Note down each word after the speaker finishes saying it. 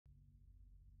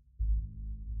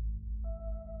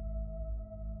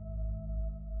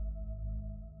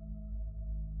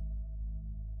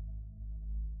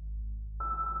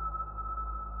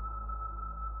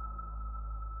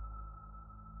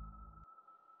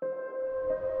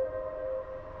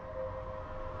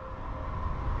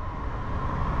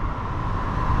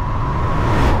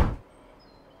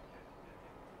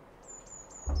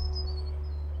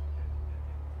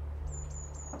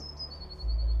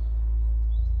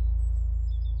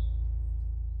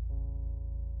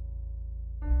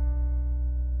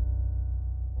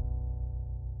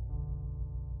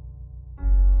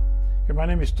My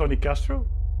name is Tony Castro.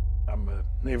 I'm a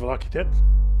naval architect.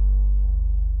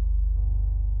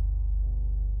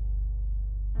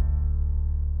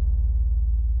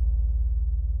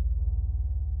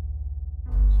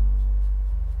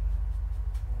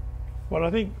 Well,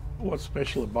 I think what's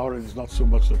special about it is not so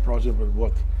much the project, but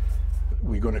what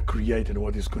we're going to create and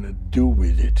what it's going to do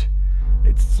with it.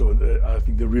 I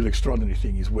think the real extraordinary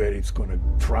thing is where it's going to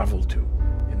travel to,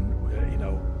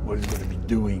 and what it's going to be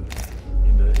doing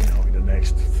in the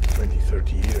next 20,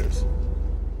 30 years.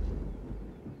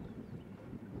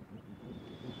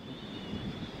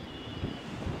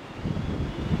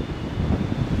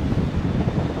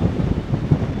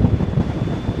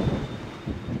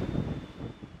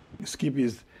 Skip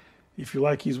is, if you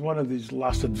like, he's one of these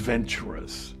last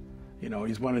adventurers.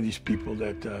 He's one of these people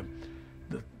that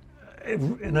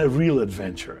in a real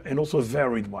adventure, and also a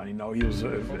varied one. He was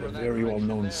a very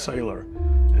well-known sailor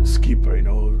and skipper,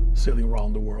 sailing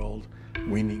around the world,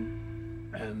 winning,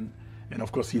 and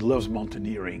of course he loves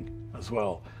mountaineering as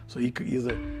well. So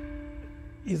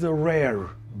he's a rare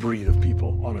breed of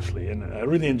people, honestly, and I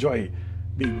really enjoy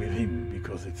being with him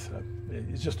because it's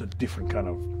just a different kind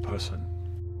of person.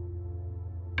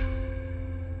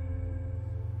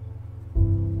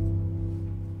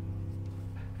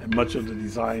 And much of the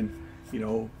design,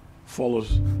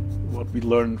 follows what we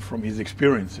learned from his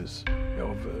experiences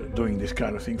of doing this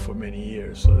kind of thing for many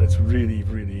years. So that's really,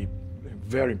 really a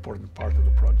very important part of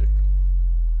the project.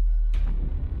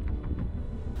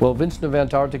 Well, Vinson of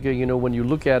Antarctica, when you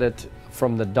look at it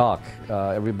from the dock,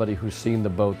 everybody who's seen the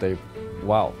boat, they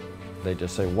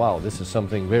just say, wow, this is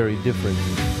something very different.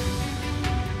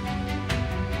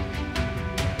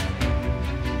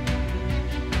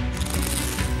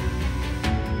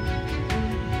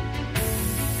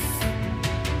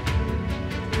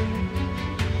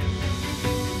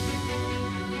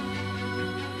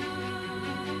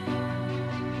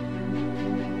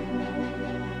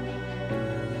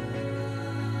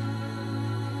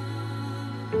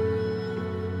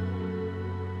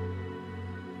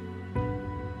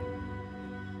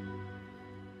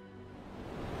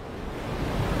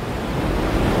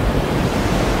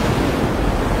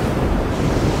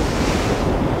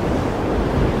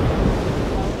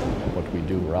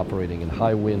 We're operating in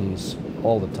high winds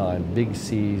all the time, big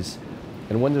seas,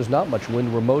 and when there's not much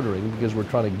wind, we're motoring because we're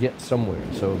trying to get somewhere.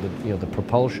 So the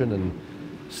propulsion and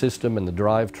system and the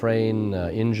drivetrain,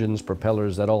 engines,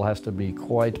 propellers, that all has to be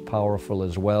quite powerful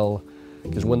as well.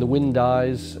 Because when the wind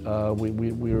dies,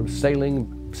 we're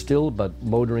sailing still, but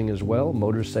motoring as well,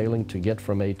 motor sailing to get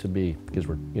from A to B, because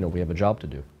we have a job to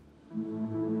do.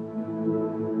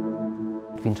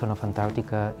 Vinson of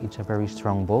Antarctica, it's a very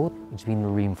strong boat. It's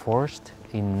been reinforced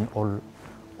in all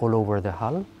over the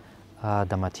hull.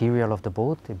 The material of the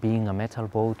boat, being a metal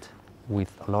boat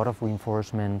with a lot of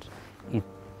reinforcement, it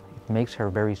makes her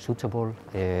very suitable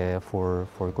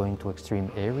for going to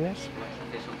extreme areas.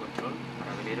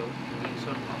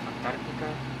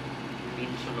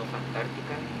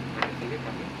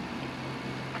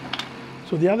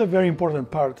 So the other very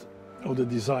important part of the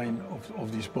design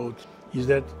of this boat is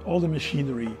that all the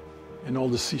machinery and all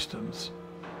the systems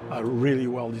are really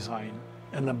well designed,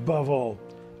 and above all,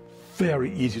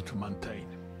 very easy to maintain.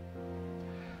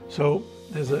 So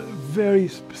there's a very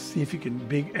specific and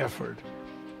big effort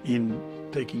in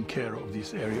taking care of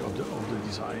this area of the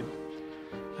design,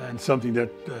 and something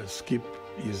that Skip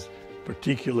is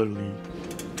particularly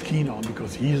keen on,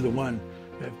 because he's the one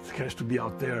that has to be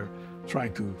out there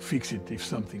trying to fix it if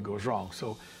something goes wrong.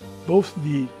 So both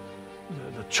the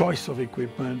choice of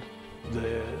equipment,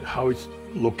 how it's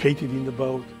located in the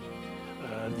boat,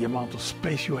 the amount of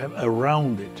space you have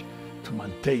around it to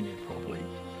maintain it properly.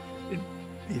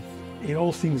 It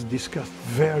all things discussed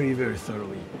very, very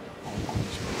thoroughly on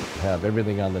this boat. Have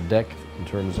everything on the deck in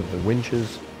terms of the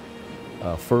winches,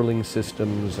 furling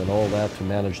systems and all that to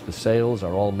manage the sails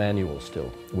are all manual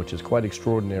still, which is quite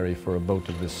extraordinary for a boat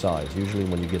of this size. Usually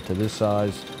when you get to this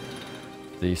size,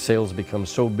 the sails become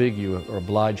so big you are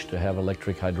obliged to have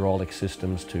electric hydraulic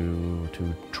systems to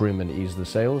trim and ease the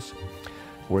sails.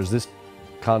 Whereas this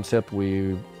concept,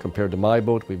 compared to my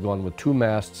boat, we've gone with 2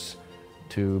 masts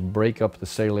to break up the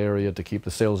sail area to keep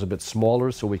the sails a bit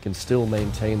smaller so we can still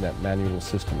maintain that manual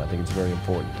system. I think it's very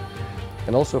important.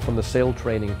 And also from the sail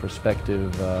training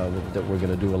perspective that we're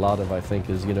going to do a lot of, I think,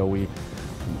 is, you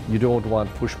don't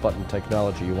want push-button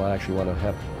technology. You actually want to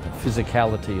have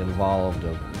physicality involved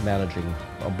of managing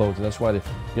a boat, and that's why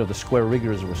the square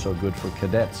riggers were so good for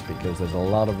cadets, because there's a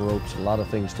lot of ropes, a lot of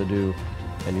things to do,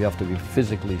 and you have to be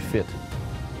physically fit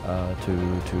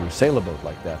to sail a boat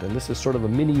like that. And this is sort of a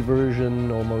mini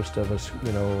version almost of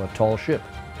a tall ship.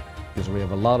 Because we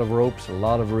have a lot of ropes, a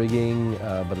lot of rigging,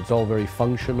 but it's all very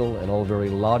functional and all very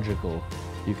logical.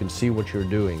 You can see what you're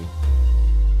doing.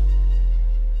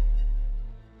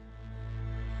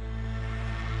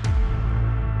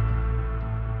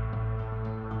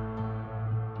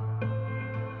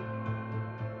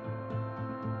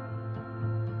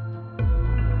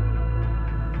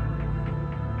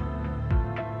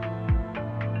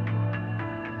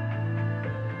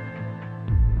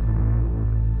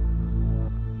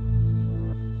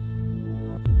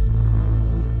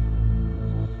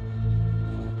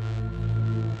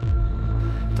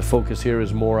 The focus here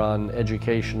is more on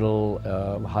educational,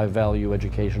 high-value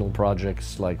educational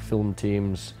projects like film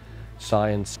teams,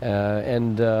 science,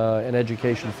 and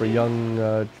education for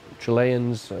young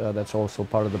Chileans. That's also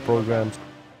part of the program.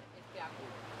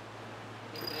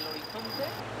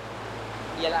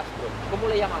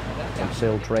 Some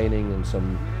sail training and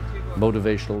some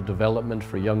motivational development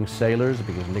for young sailors,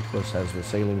 because Nicholas has the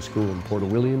sailing school in Port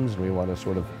Williams, and we want to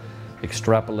sort of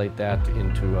extrapolate that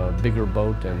into a bigger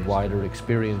boat and wider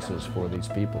experiences for these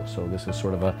people. So this is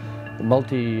sort of a I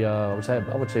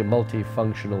would say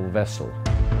multifunctional vessel.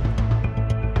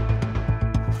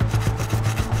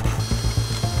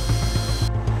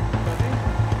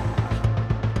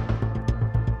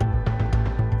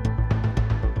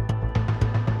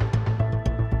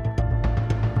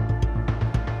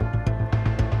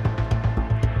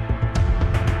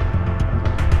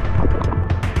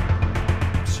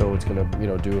 So it's going to,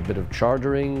 do a bit of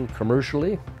chartering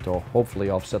commercially to hopefully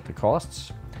offset the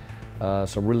costs.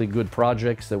 Some really good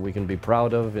projects that we can be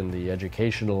proud of in the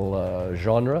educational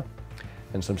genre,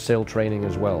 and some sail training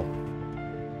as well.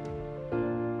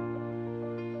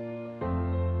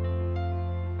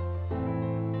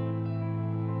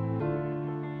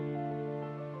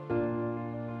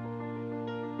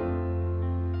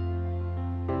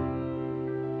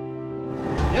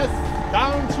 Yes,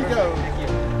 down she goes. Thank you.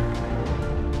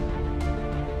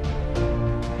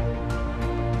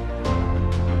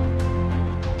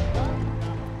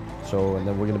 So, and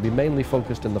then we're going to be mainly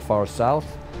focused in the far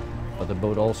south, but the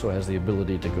boat also has the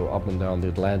ability to go up and down the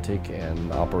Atlantic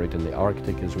and operate in the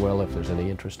Arctic as well if there's any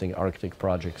interesting Arctic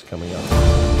projects coming up.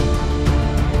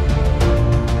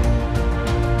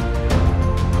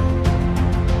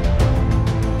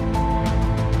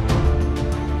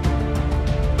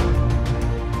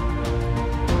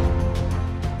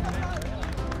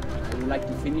 I would like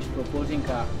to finish proposing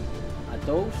a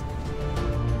toast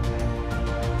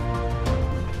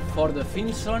voor de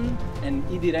Vinson en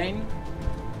iedereen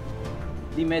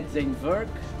die met zijn werk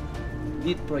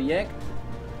dit project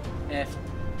heeft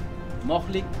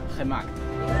mogelijk gemaakt.